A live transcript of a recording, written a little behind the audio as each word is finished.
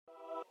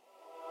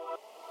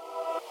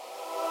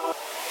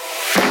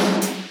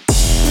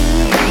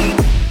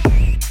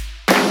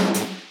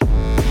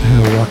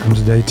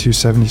to day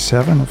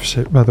 277 of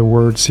Shaped by the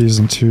Word,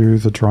 Season 2,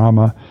 the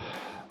drama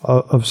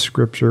of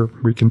Scripture.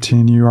 We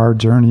continue our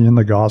journey in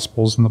the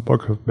Gospels in the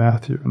book of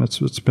Matthew, and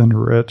it's been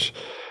rich,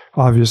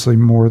 obviously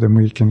more than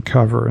we can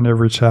cover in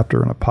every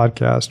chapter in a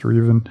podcast or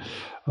even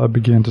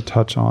begin to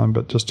touch on,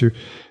 but just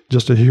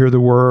to hear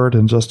the Word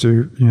and just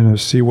to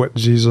see what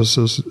Jesus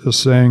is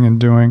saying and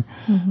doing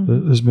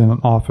has been an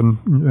often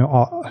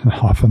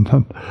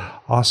an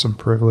awesome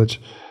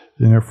privilege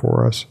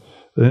for us.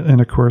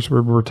 And of course,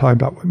 we're talking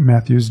about what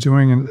Matthew's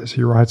doing, and as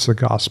he writes the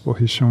gospel,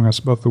 he's showing us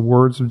both the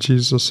words of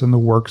Jesus and the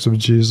works of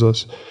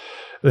Jesus.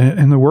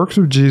 And the works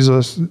of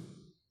Jesus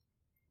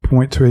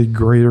point to a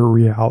greater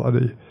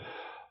reality.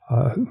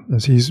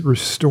 As he's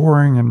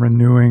restoring and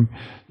renewing,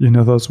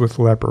 those with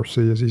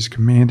leprosy, as he's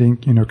commanding,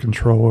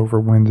 control over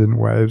wind and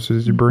waves,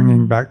 as he's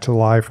bringing back to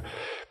life,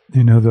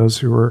 those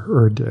who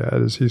are dead,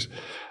 as he's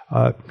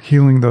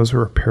healing those who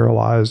are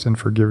paralyzed and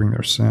forgiving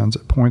their sins.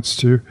 It points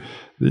to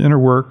the inner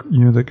work,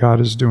 that God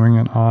is doing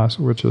in us,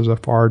 which is a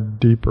far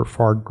deeper,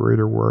 far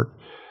greater work.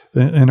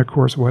 And of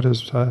course, what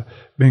is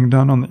being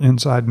done on the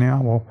inside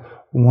now will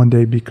one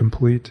day be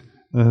complete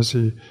as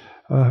he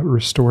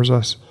restores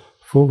us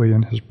fully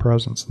in his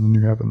presence in the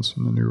new heavens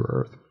and the new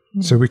earth.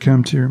 Mm-hmm. So we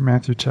come to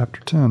Matthew chapter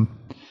 10.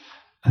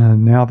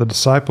 And now the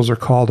disciples are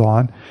called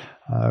on.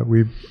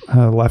 We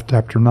left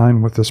chapter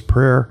 9 with this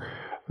prayer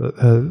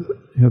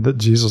that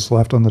Jesus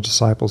left on the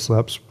disciples'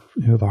 lips.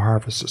 The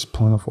harvest is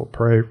plentiful.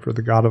 Pray for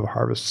the God of the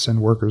harvest to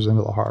send workers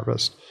into the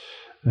harvest.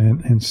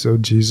 And so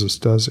Jesus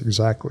does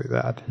exactly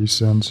that. He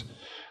sends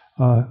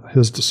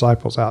his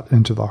disciples out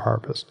into the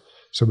harvest.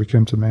 So we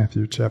come to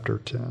Matthew chapter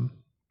 10.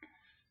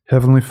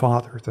 Heavenly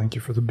Father, thank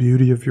you for the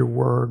beauty of your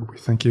word. We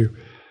thank you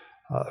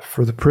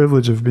for the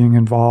privilege of being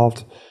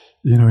involved,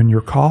 in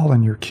your call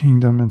and your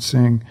kingdom and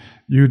seeing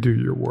you do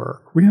your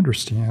work. We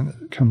understand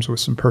that it comes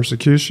with some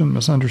persecution,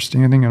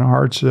 misunderstanding, and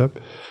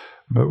hardship,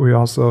 but we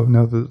also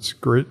know that it's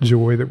great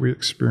joy that we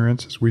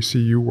experience as we see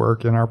you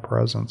work in our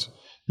presence,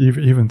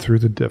 even through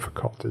the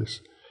difficulties.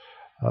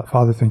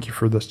 Father, thank you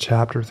for this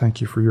chapter.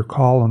 Thank you for your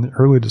call on the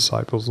early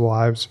disciples'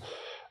 lives.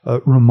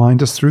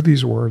 Remind us through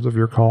these words of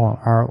your call on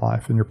our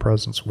life and your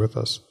presence with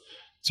us.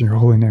 It's in your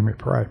holy name we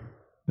pray.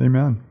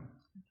 Amen.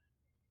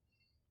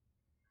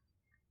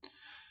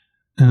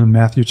 In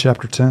Matthew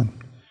chapter 10,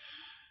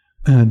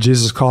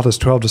 Jesus called his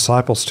 12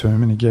 disciples to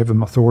him, and he gave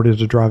them authority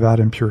to drive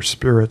out impure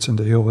spirits and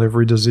to heal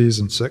every disease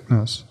and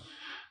sickness.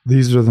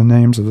 These are the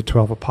names of the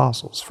 12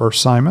 apostles.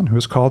 First, Simon, who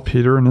is called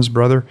Peter, and his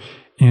brother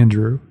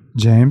Andrew,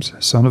 James,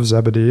 son of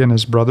Zebedee, and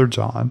his brother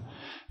John,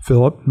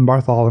 Philip and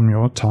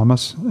Bartholomew,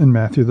 Thomas and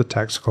Matthew the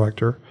tax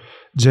collector,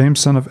 James,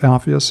 son of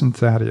Alphaeus and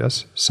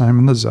Thaddeus,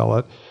 Simon the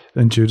Zealot,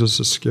 and Judas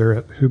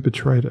Iscariot, who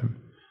betrayed him.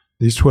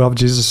 These 12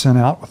 Jesus sent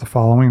out with the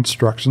following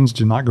instructions: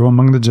 do not go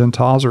among the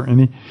Gentiles or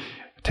any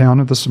town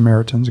of the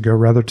Samaritans. Go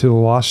rather to the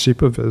lost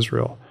sheep of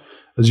Israel.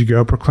 As you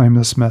go, proclaim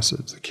this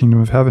message: the kingdom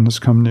of heaven has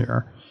come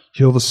near.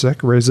 Heal the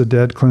sick, raise the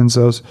dead, cleanse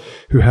those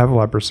who have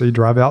leprosy,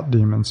 drive out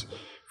demons.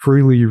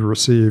 Freely you've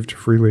received,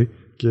 freely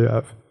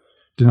give.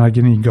 Do not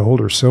get any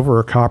gold or silver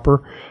or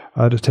copper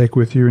to take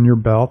with you in your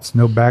belts.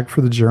 No bag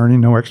for the journey,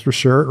 no extra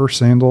shirt or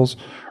sandals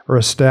or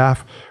a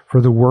staff, for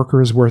the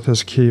worker is worth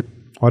his keep.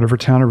 Whatever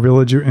town or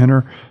village you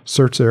enter,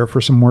 search there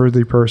for some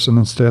worthy person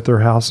and stay at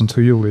their house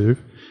until you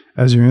leave.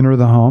 As you enter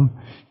the home,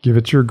 give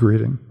it your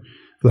greeting.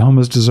 If the home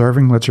is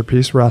deserving, let your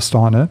peace rest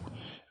on it.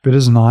 If it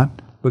is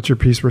not, let your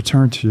peace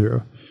return to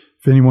you.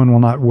 If anyone will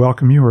not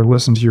welcome you or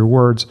listen to your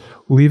words,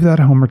 leave that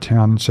home or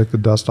town and shake the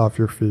dust off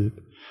your feet.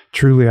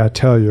 Truly, I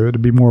tell you, it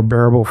would be more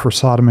bearable for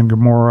Sodom and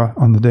Gomorrah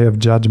on the day of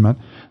judgment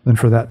than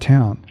for that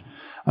town.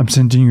 I'm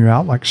sending you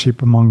out like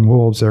sheep among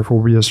wolves.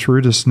 Therefore, be as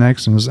shrewd as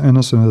snakes and as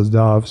innocent as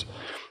doves.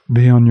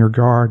 Be on your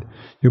guard.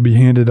 You'll be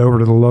handed over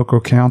to the local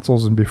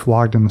councils and be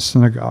flogged in the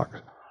synagogues.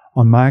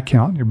 On my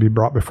account, you'll be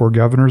brought before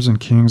governors and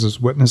kings as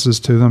witnesses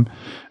to them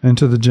and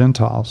to the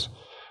Gentiles.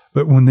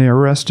 But when they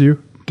arrest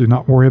you, do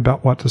not worry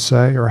about what to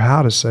say or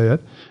how to say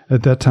it.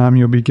 At that time,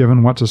 you'll be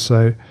given what to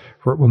say,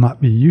 for it will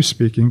not be you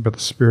speaking, but the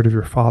Spirit of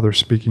your Father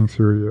speaking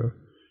through you.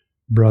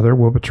 Brother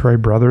will betray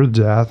brother to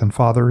death, and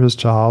father his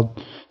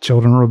child.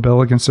 Children will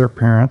rebel against their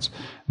parents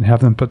and have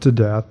them put to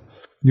death.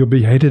 You'll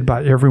be hated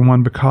by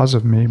everyone because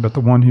of me, but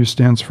the one who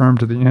stands firm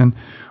to the end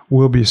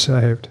will be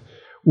saved.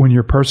 When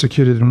you're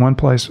persecuted in one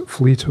place,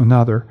 flee to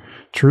another.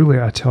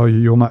 Truly, I tell you,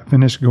 you'll not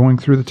finish going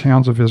through the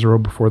towns of Israel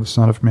before the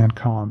Son of Man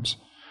comes.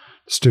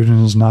 The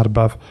student is not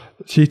above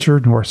the teacher,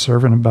 nor a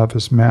servant above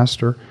his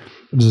master.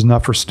 It is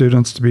enough for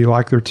students to be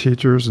like their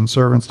teachers and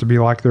servants to be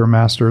like their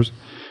masters.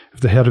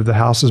 If the head of the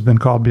house has been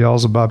called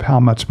Beelzebub, how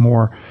much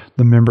more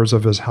the members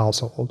of his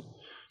household?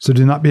 So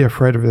do not be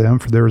afraid of them,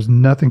 for there is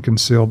nothing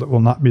concealed that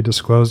will not be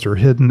disclosed, or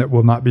hidden that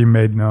will not be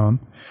made known.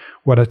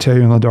 What I tell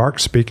you in the dark,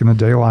 speak in the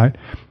daylight.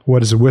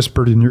 What is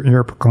whispered in your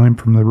ear, proclaim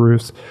from the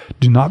roofs.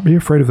 Do not be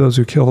afraid of those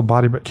who kill the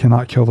body but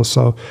cannot kill the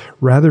soul.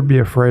 Rather be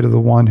afraid of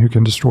the one who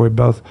can destroy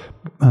both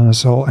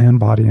soul and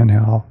body in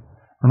hell.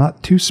 Are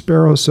not 2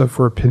 sparrows sold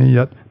for a penny,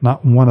 yet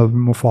not one of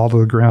them will fall to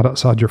the ground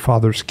outside your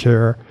Father's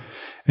care?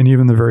 and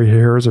even the very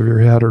hairs of your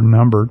head are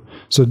numbered.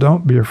 So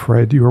don't be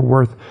afraid. You are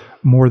worth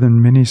more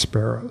than many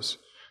sparrows.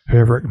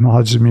 Whoever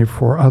acknowledges me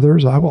before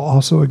others, I will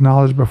also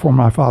acknowledge before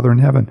my Father in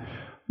heaven.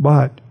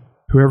 But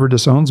whoever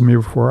disowns me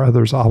before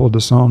others, I will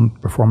disown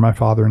before my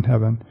Father in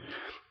heaven.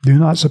 Do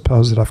not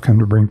suppose that I've come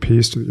to bring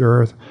peace to the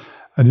earth.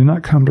 I do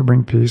not come to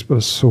bring peace, but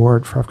a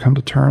sword, for I've come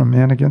to turn a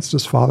man against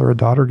his father, a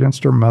daughter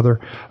against her mother,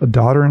 a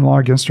daughter-in-law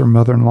against her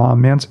mother-in-law. A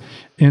man's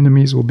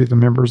enemies will be the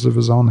members of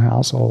his own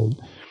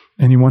household.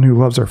 Anyone who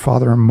loves their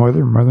father and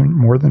mother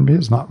more than me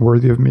is not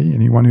worthy of me.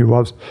 Anyone who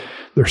loves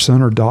their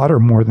son or daughter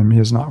more than me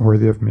is not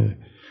worthy of me.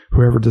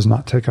 Whoever does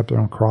not take up their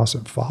own cross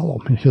and follow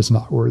me is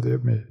not worthy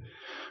of me.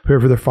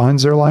 Whoever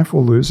finds their life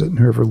will lose it, and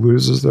whoever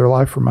loses their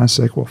life for my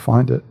sake will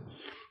find it.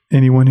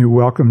 Anyone who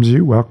welcomes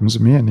you welcomes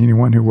me, and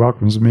anyone who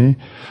welcomes me,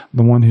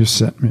 the one who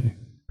sent me.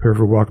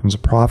 Whoever welcomes a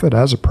prophet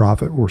as a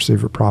prophet will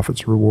receive a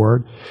prophet's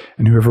reward,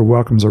 and whoever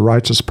welcomes a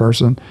righteous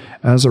person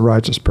as a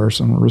righteous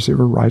person will receive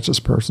a righteous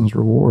person's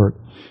reward.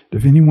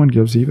 If anyone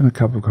gives even a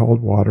cup of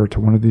cold water to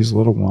one of these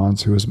little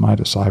ones who is my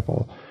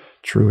disciple,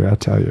 truly I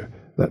tell you,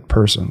 that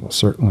person will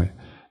certainly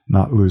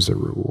not lose their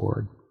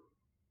reward.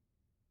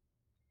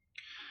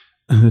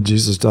 And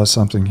Jesus does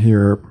something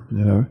here,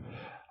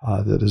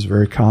 that is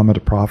very common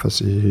to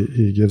prophecy.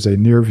 He gives a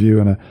near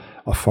view and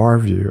a far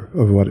view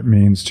of what it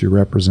means to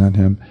represent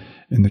him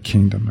in the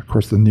kingdom. Of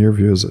course, the near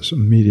view is this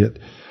immediate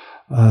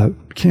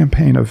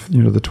campaign of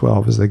the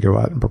 12 as they go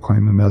out and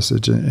proclaim the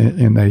message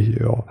and they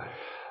heal.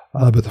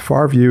 But the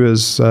far view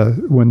is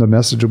when the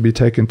message will be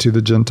taken to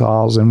the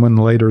Gentiles, and when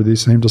later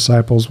these same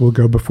disciples will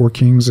go before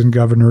kings and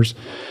governors,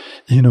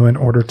 in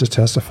order to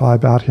testify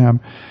about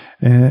him.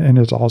 And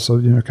it also,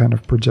 kind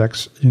of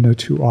projects,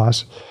 to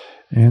us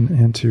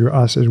and to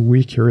us as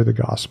we carry the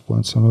gospel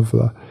and some of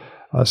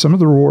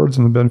the rewards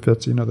and the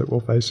benefits, that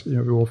we'll face,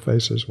 we will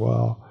face as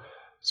well.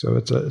 So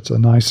it's a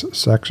nice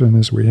section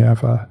as we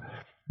have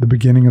the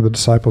beginning of the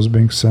disciples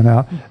being sent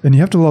out. And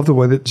you have to love the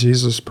way that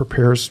Jesus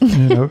prepares,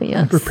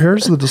 Yes.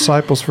 prepares the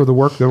disciples for the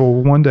work that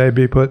will one day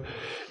be put,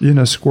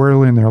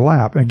 squarely in their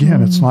lap.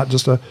 Again, It's not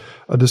just a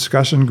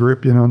discussion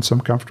group, in some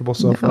comfortable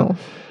sofa. No.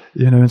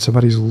 In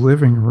somebody's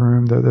living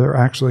room. They're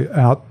actually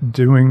out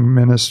doing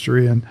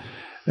ministry and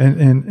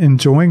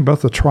enjoying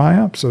both the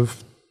triumphs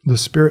of the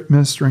Spirit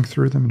ministering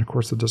through them and, of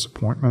course, the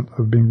disappointment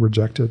of being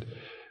rejected,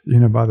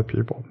 by the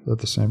people at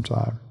the same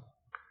time.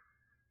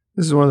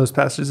 This is one of those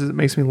passages that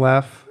makes me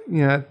laugh.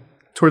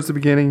 Towards the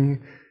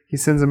beginning, he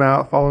sends them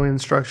out following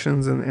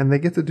instructions, and they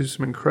get to do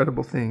some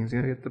incredible things.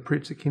 They get to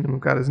preach the kingdom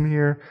of God is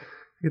near.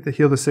 They get to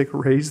heal the sick,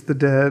 raise the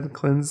dead,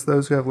 cleanse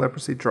those who have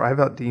leprosy, drive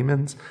out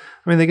demons.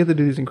 They get to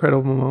do these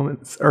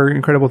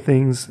incredible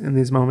things in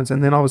these moments.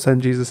 And then all of a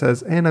sudden Jesus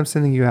says, and I'm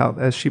sending you out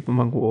as sheep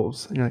among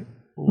wolves. And you're like,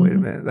 wait a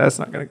minute, that's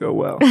not going to go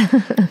well.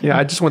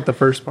 I just want the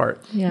first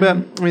part. Yeah.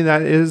 But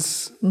that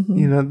is,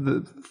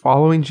 the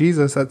following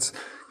Jesus. That's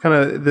kind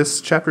of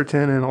this chapter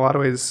 10 in a lot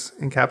of ways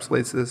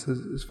encapsulates this.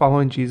 Is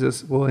following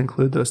Jesus will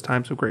include those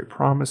times of great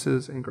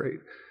promises and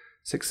great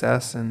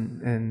success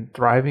and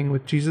thriving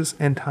with Jesus,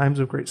 and times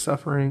of great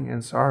suffering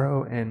and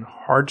sorrow and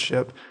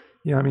hardship.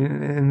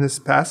 In this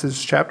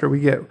passage chapter, we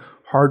get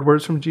hard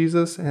words from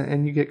Jesus,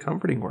 and you get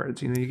comforting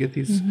words. You get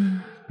these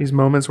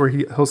moments where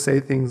he'll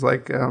say things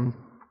like,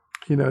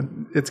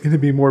 it's going to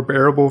be more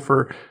bearable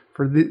for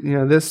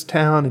this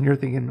town, and you're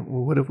thinking,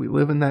 well, what if we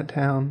live in that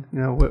town?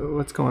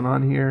 What's going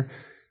on here?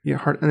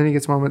 And then he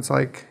gets moments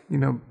like,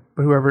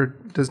 but whoever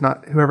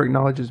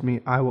acknowledges me,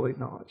 I will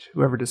acknowledge.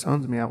 Whoever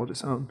disowns me, I will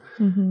disown.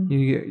 Mm-hmm.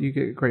 You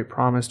get great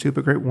promise too,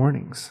 but great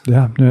warnings.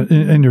 Yeah,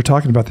 and you're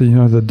talking about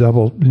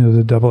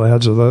the double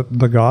edge of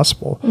the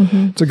gospel.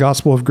 Mm-hmm. It's a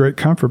gospel of great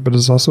comfort, but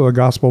it's also a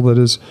gospel that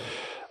is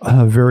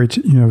very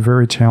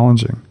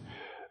challenging.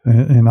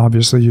 And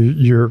obviously,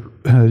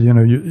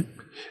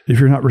 if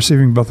you're not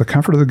receiving both the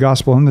comfort of the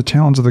gospel and the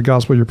challenge of the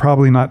gospel, you're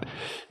probably not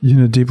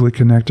deeply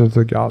connected to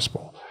the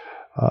gospel.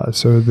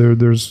 So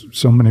there's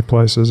so many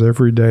places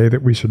every day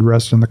that we should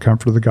rest in the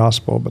comfort of the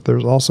gospel, but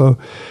there's also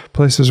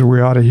places where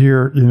we ought to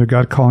hear,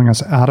 God calling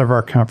us out of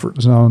our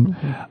comfort zone,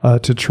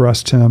 to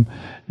trust Him,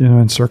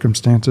 in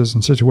circumstances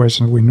and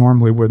situations we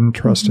normally wouldn't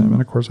trust Him.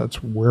 And of course,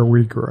 that's where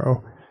we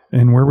grow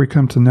and where we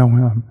come to know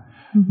Him,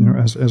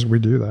 as we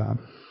do that.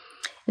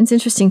 It's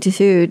interesting to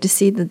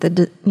see that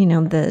the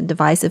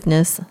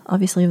divisiveness,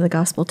 obviously, of the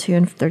gospel too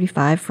in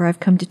 35. For I've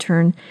come to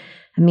turn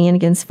a man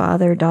against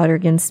father, daughter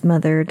against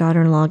mother,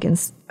 daughter-in-law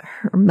against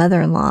her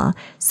mother-in-law.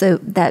 So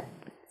that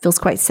feels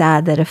quite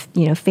sad that if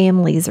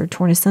families are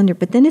torn asunder.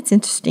 But then it's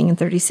interesting in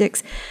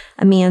 36,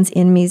 a man's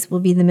enemies will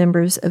be the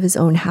members of his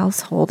own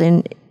household.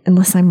 And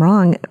unless I'm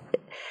wrong,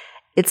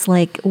 it's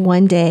like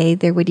one day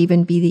there would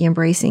even be the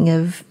embracing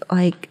of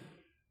like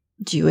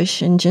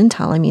Jewish and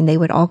Gentile. They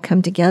would all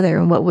come together,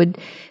 and what would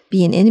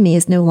be an enemy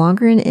is no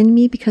longer an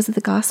enemy because of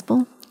the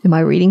gospel. Am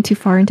I reading too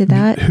far into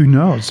that? Who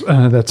knows?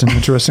 That's an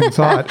interesting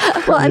thought.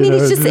 Well,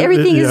 it's just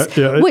everything is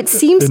what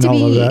seems to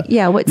be.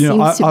 What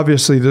seems to.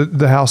 Obviously,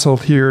 the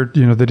household here,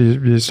 that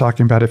he's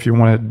talking about, if you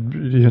want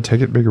to take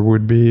it bigger,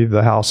 would be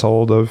the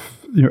household of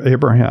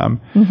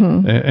Abraham.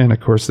 And of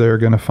course, they're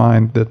going to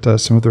find that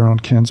some of their own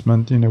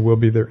kinsmen, will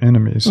be their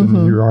enemies.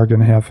 And you are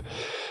going to have,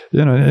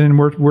 and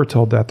we're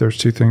told that there's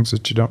two things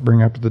that you don't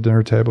bring up at the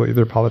dinner table,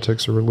 either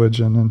politics or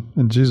religion.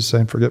 And Jesus is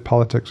saying, forget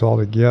politics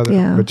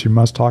altogether, but you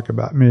must talk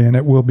about me, and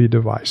it will be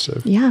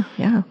divisive. Yeah.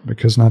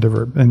 Because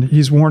and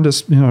he's warned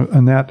us,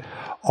 on that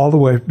all the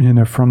way,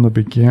 from the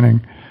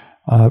beginning,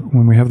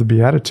 when we have the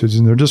Beatitudes,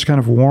 and they're just kind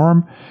of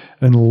warm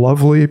and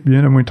lovely,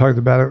 when we talk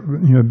about,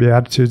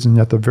 Beatitudes, and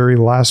yet the very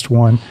last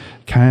one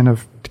kind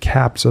of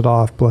caps it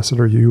off. Blessed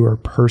are you who are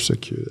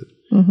persecuted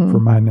for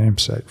my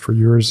name's sake, for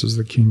yours is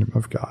the kingdom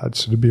of God.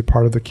 So to be a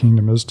part of the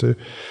kingdom is to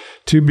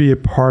be a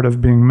part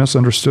of being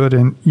misunderstood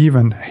and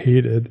even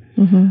hated,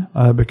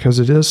 because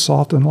it is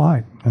salt and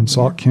light, and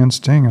salt can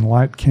sting, and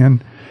light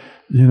can,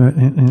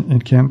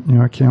 it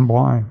can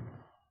blind.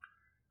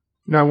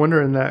 I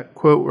wonder in that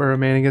quote where a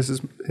man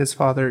against his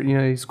father,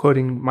 he's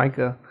quoting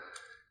Micah,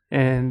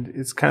 and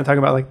it's kind of talking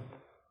about like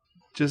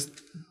just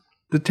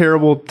the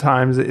terrible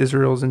times that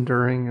Israel's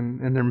enduring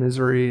and their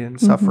misery and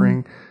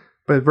suffering.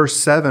 But verse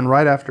 7,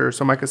 right after,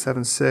 so Micah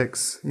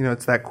 7:6,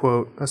 it's that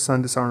quote, a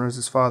son dishonors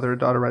his father, a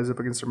daughter rises up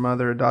against her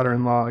mother, a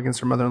daughter-in-law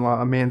against her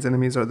mother-in-law, a man's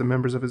enemies are the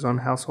members of his own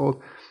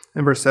household.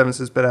 And verse 7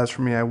 says, but as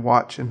for me, I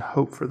watch and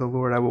hope for the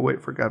Lord. I will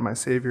wait for God, my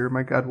Savior.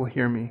 My God will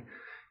hear me.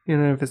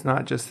 If it's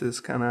not just this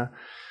kind of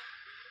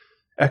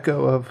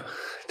echo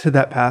to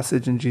that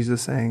passage and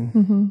Jesus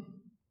saying,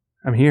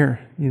 I'm here,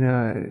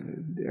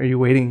 are you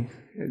waiting?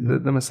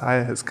 The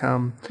Messiah has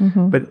come.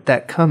 But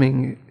that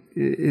coming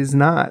is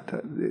not,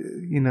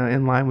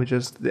 in line with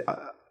just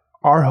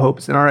our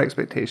hopes and our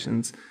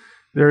expectations.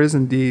 There is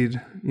indeed,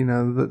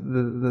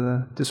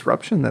 the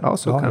disruption that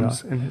also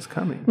comes in his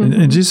coming.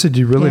 And Jesus said,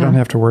 you really don't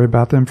have to worry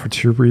about them for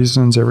two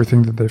reasons.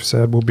 Everything that they've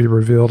said will be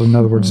revealed. In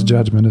other words,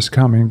 judgment is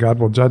coming. God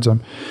will judge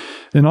them.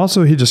 And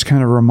also, he just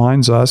kind of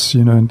reminds us,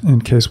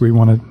 in case we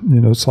want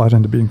to, slide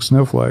into being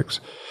snowflakes,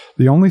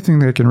 the only thing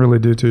they can really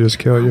do to you is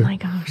kill you. Oh my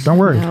gosh. Don't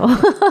worry.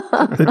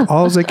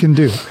 All they can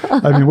do.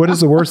 I mean, what is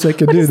the worst they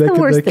could do?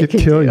 They could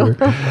kill you.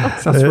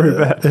 Sounds pretty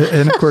bad.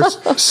 And of course,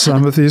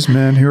 some of these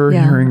men who are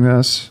hearing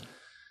this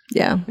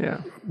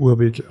will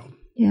be killed.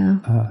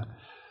 Yeah.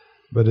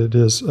 But it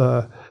is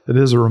a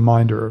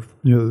reminder of,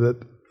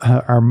 that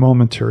our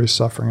momentary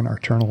suffering and our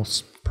eternal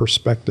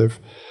perspective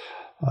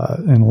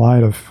in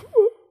light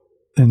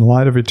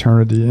of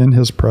eternity, in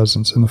his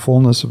presence, in the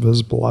fullness of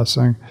his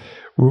blessing,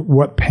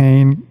 what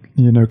pain,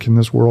 can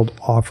this world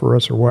offer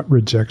us, or what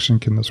rejection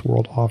can this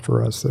world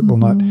offer us that will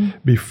not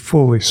be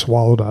fully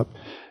swallowed up,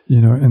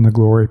 in the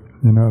glory,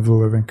 of the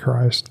living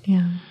Christ.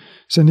 Yeah.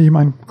 Cindy, you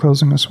mind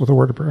closing us with a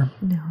word of prayer?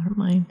 No, I don't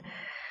mind.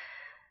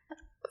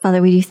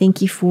 Father, we do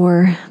thank you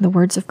for the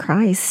words of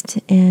Christ,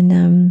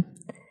 and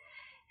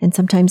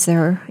sometimes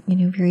they're,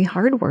 very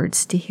hard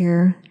words to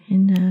hear,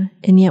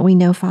 and yet we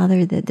know,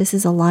 Father, that this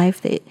is a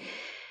life that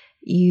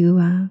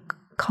you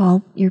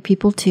call your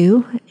people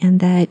to, and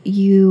that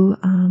you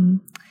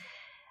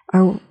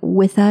are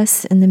with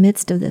us in the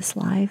midst of this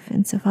life.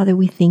 And so, Father,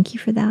 we thank you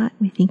for that.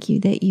 We thank you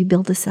that you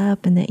build us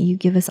up and that you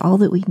give us all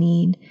that we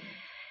need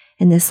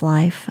in this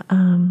life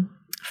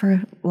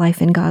for life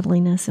and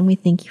godliness. And we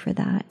thank you for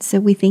that. So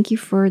we thank you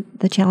for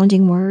the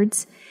challenging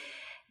words.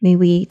 May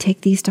we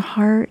take these to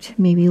heart.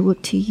 May we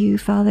look to you,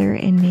 Father,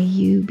 and may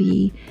you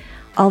be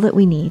all that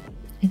we need.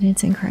 And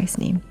it's in Christ's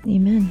name.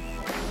 Amen.